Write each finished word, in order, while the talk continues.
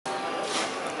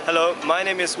Hello, my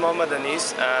name is Mohammed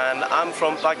Anis and I'm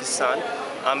from Pakistan.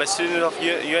 I'm a student of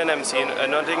UNMC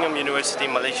Nottingham University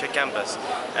Malaysia campus,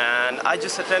 and I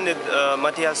just attended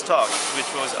Matthias' talk, which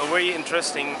was a very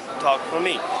interesting talk for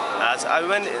me, as I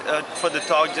went for the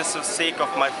talk just for the sake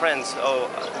of my friends,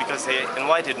 because they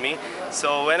invited me.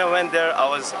 So when I went there, I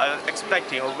was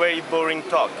expecting a very boring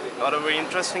talk, not a very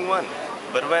interesting one.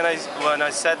 But when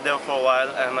I sat there for a while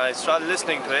and I started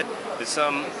listening to it,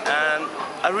 and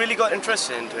I really got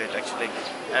interested into it actually.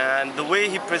 And the way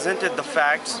he presented the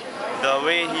facts, the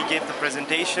way he gave the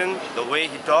presentation, the way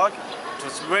he talked, it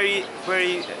was very,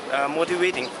 very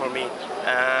motivating for me.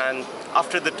 And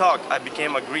after the talk, I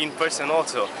became a green person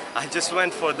also. I just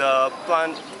went for the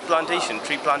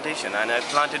tree plantation, and I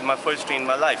planted my first tree in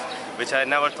my life, which I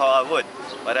never thought I would,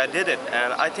 but I did it.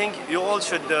 And I think you all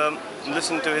should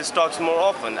listen to his talks more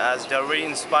often, as they're very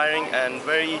inspiring and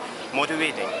very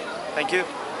motivating. Thank you.